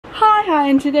Hi,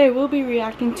 and today we'll be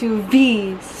reacting to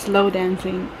V slow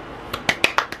dancing.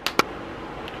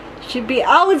 Should be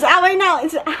out. It's out right now.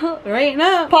 It's out right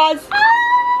now. Pause.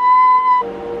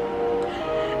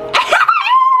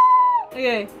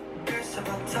 Okay.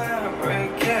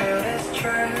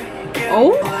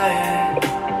 Oh.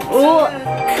 Oh.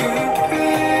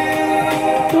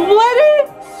 What is?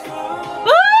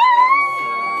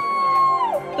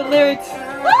 Ah! The lyrics.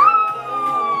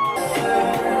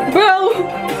 Bro!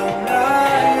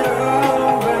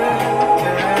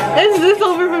 Is this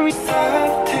over for me?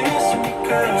 Stop!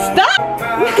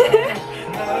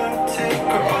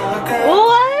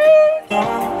 What?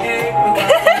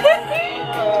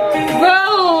 Bro!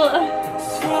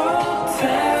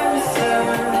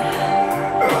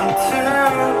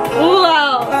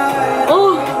 Wow!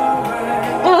 Oh!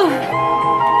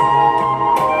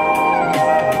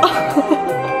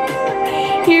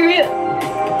 He really...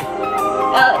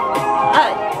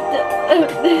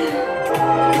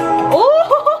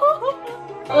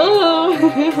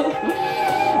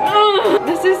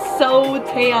 This is so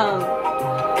tan.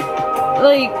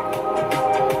 Like,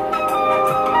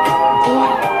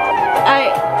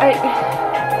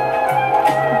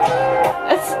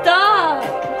 stop.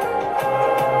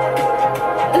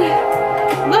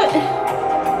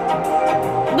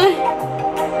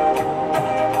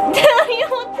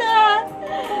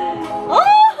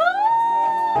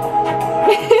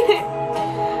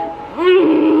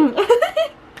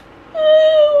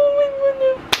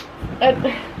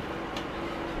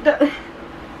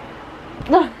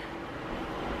 Look.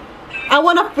 I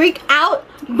wanna freak out,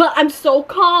 but I'm so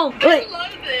calm. I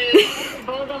love this.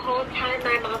 The whole time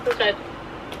my mouth was like,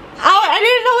 I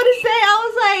didn't know what to say. I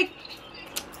was like,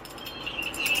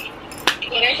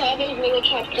 when I saw those little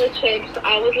chocolate chips,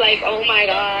 I was like, oh my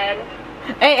god.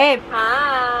 Hey.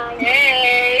 Hi.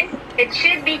 Hey. It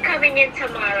should be coming in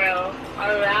tomorrow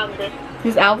around this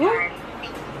His album? time.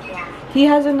 Yeah. He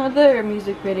has another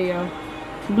music video.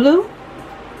 Blue?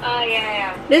 Oh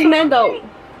yeah. This man though.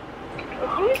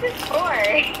 Who is this for?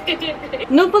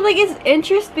 No, but like it's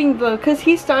interesting though, cause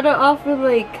he started off with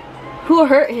like who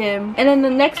hurt him, and then the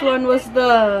next one was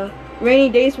the rainy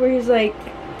days where he's like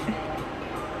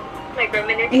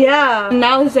reminiscing. Yeah.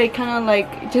 Now it's like kind of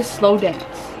like just slow dance.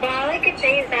 But all I could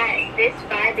say is that this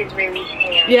vibe is really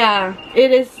him. Yeah,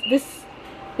 it is.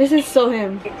 This is so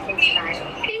him. It's his style. I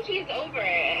think he's over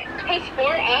it. Cause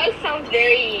for us sounds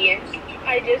very.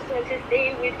 I just want to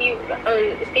stay with you,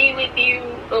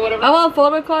 or whatever. I want a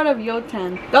photo card of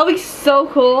Yotan. That'll be so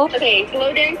cool. Okay,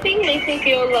 slow dancing makes me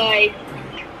feel like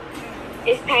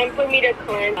it's time for me to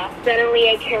cleanse. Suddenly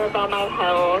I care about my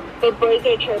health. The birds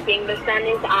are chirping, the sun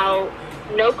is out,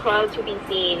 no clouds to be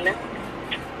seen.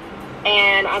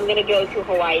 And I'm gonna go to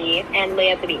Hawaii and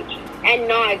lay at the beach. And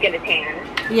not get a tan.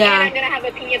 Yeah. And I'm gonna have a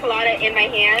pina colada in my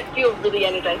hand. I feel really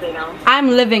energized right now.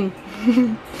 I'm living.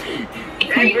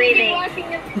 I'm breathing.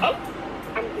 Oh,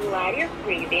 I'm glad you're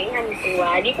breathing. I'm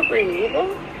glad you can breathe.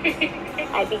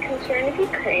 I'd be concerned if you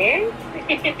couldn't.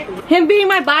 Him being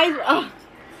my vibe.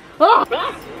 Oh,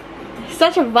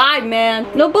 such a vibe, man.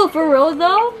 No, but for real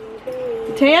though,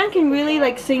 Tan can really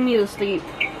like sing me to sleep.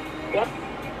 Yep.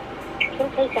 Dude, the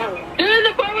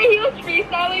part where he was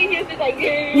freestyling, he was just like,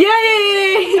 yeah.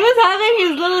 He was having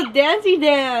his little dancey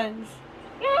dance.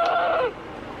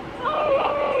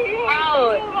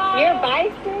 Oh, your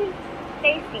bison,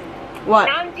 Stacy. What?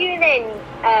 Namjoon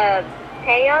and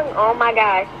Taeyong, oh my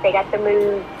gosh, they got the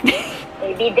moves.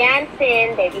 They be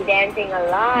dancing a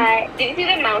lot. Did you see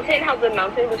the mountain? How the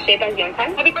mountain was shaped as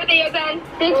Yeontan? Happy birthday, Yeontan!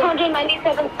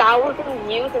 697,000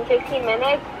 views in 15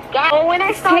 minutes. God. Oh, when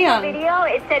I saw the video,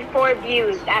 it said 4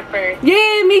 views at first.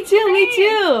 Yeah, me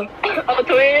too. Oh,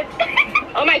 twins.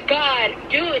 Oh my god.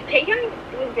 Dude, Taeyong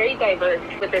was very diverse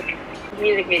with this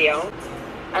music video.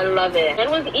 I love it. Man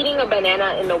was eating a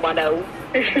banana in the water.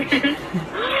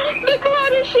 The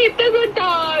cloud is shaped as a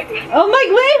dog. Oh my,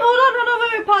 wait, hold on,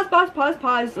 wait,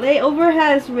 pause. Layover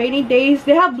has rainy days.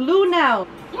 They have blue now.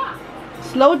 Yeah.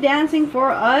 Slow dancing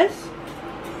for us.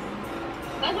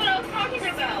 That's what I was talking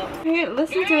about. Here,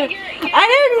 listen to it. I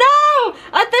didn't know.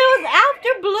 I thought it was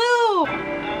after blue.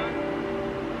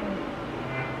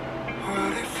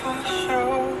 What if I show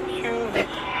you?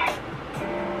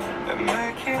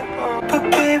 But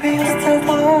baby, you still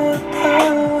want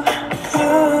blue.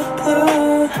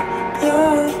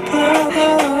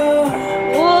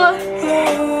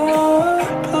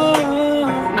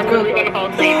 I'm really gonna fall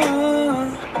asleep.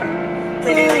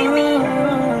 Literally me.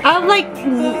 I have like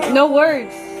no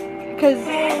words, cause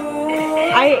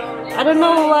I don't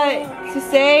know what to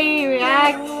say,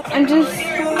 react. I'm just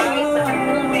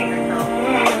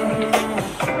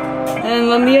And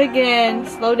Love Me Again,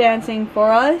 Slow Dancing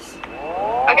for us.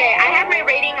 Okay, I have my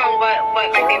rating on what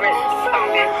my favorite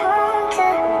song is.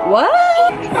 What?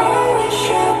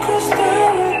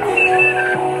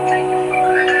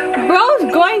 Bro's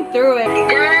going through it.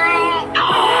 Girl!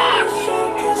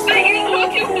 But you're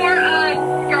close to For Us.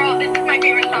 Girl, this is my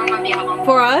favorite song on the album.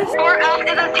 For us? For Us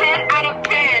is a 10 out of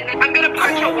 10. I'm gonna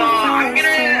punch a wall. I'm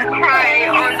gonna cry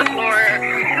on the floor.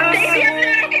 Baby, I'm not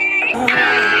okay.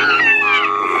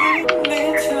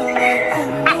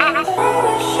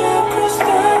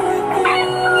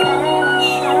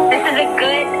 This is a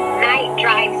good night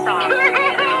drive song.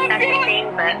 That's the thing,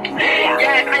 but yeah.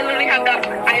 Yes, I literally have that.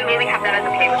 I literally have that as a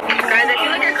playlist. Guys, I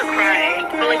feel like I could cry,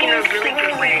 but like in a really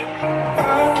good way.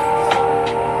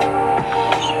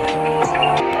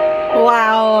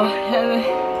 Wow.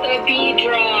 The beat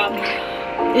drop.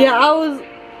 Yeah, I was.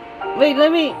 Wait,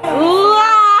 let me.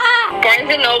 Barnes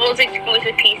 & Noble's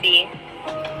exclusive PC.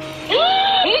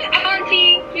 Who's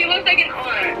auntie? She looks like an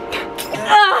aunt.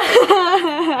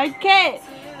 I can't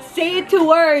say it to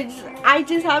words. I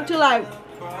just have to like.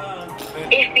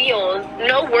 It feels.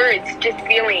 No words, just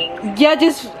feelings. Yeah,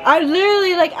 just I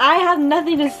literally like I have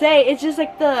nothing to say. It's just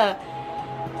like the.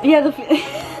 Yeah, the.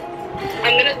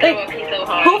 I'm gonna throw up. He's so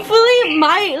hard. Hopefully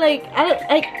my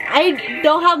I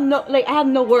don't have no I have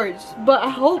no words, but I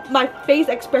hope my face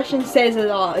expression says it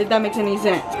all, if that makes any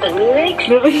sense. The lyrics?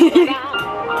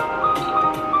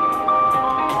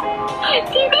 Like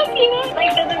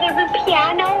the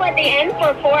piano at the end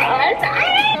for Us.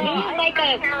 This is like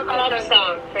a club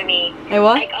song for me. Hey,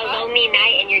 what? Like a lonely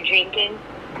night and you're drinking.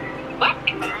 What?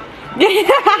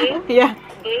 Yeah.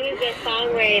 Blue is a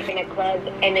song where it's in a club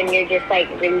and then you're just like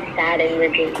really sad and you're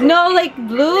drinking. No, like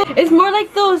Blue, it's more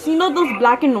like those, you know, those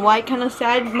black and white kind of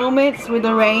sad moments with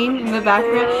the rain in the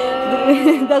background.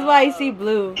 That's why I see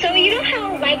Blue. So you know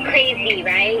how Like Crazy,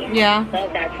 right? Yeah.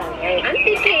 Love that song, right? I'm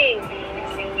thinking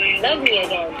Love Me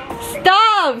Again.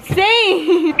 Stop!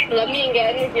 Sing! Love Me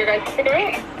Again is your guys'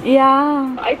 favorite?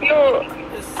 Yeah. I feel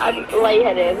I'm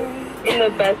lightheaded in the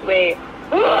best way.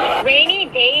 Rainy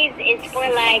Days is for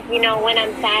like, you know, when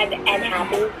I'm sad and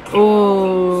happy.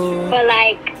 Ooh. But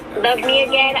like, Love Me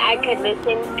Again, I could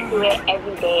listen to it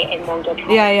every day and won't get tired.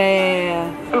 Yeah.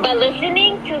 But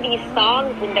listening to these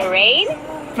songs in the rain,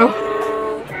 Oh,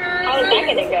 how is that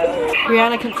gonna go?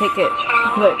 Rihanna can take it.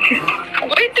 Look.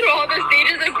 Went through all the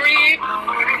stages of grief.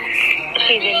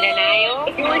 She's in denial.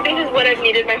 I feel like this is what I've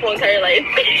needed my whole entire life.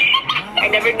 I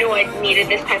never knew I needed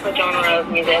this type of genre of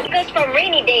music. It goes from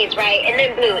Rainy Days, right? And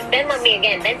then Blue, then Love Me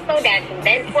Again, then Slow Dancing,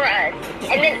 then For Us,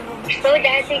 and then Slow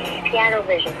Dancing piano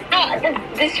version.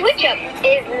 The switch up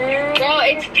is, girl,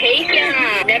 it's taken.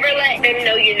 Never let them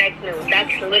know your next move.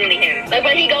 That's literally him. Like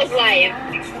when he goes live.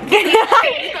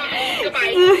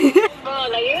 Goodbye. Oh,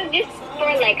 like it was just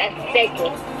for like a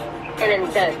second, and then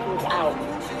done. He's out.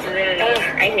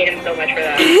 I hate him so much for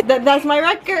that. That's my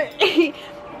record.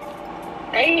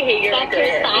 I hate your record. That's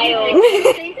your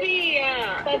style. Stacey,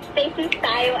 yeah. That's Stacey's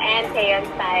style and Taeyeon's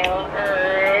style.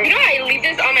 You know, I leave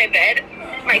this on my bed.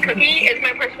 My cookie is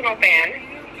my personal fan.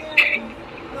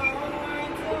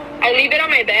 I leave it on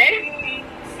my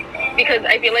bed because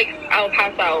I feel like I'll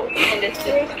pass out. And this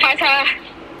is Tata.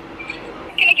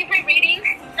 Can I give my rating?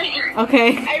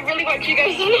 Okay. I really want you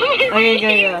guys to know.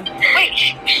 Okay, yeah. Wait,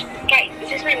 shh. Guys,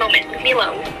 this is my moment. Leave me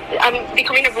alone. I'm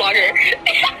becoming a vlogger.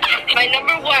 My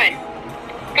number 1,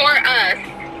 For Us.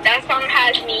 That song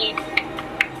has me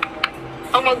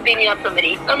almost beating up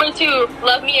somebody. Number 2,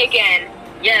 Love Me Again.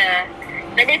 Yeah.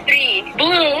 Number 3,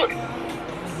 Blue.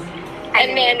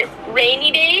 And then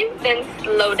Rainy Days, then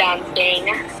Slow Dancing.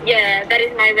 Yeah, that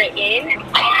is my rating.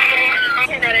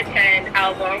 10 out of 10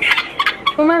 album.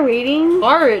 For my rating,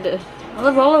 hard. I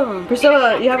love all of them.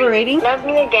 Priscilla, you have a rating? Love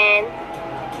Me Again,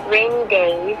 Rainy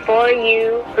Days, For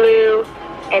You, Blue,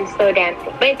 and Slow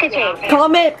Dancing. But it could change.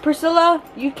 Comment, Priscilla.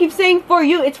 You keep saying For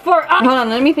You. It's For Us. Hold on,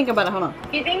 let me think about it. Hold on.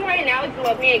 You think right now it's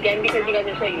Love Me Again because you guys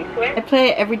are so used to it? I play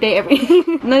it every day,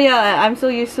 No, yeah, I'm so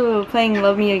used to playing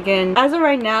Love Me Again. As of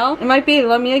right now, it might be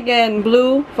Love Me Again,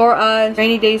 Blue, For Us,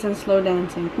 Rainy Days, and Slow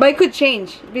Dancing. But it could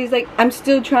change because like I'm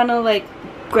still trying to like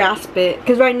grasp it.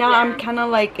 Because right now I'm kind of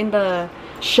like in the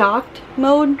shocked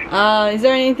mode. Is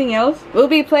there anything else? We'll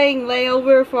be playing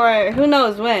Layover for who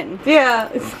knows when. Yeah.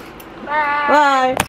 Bye. Bye.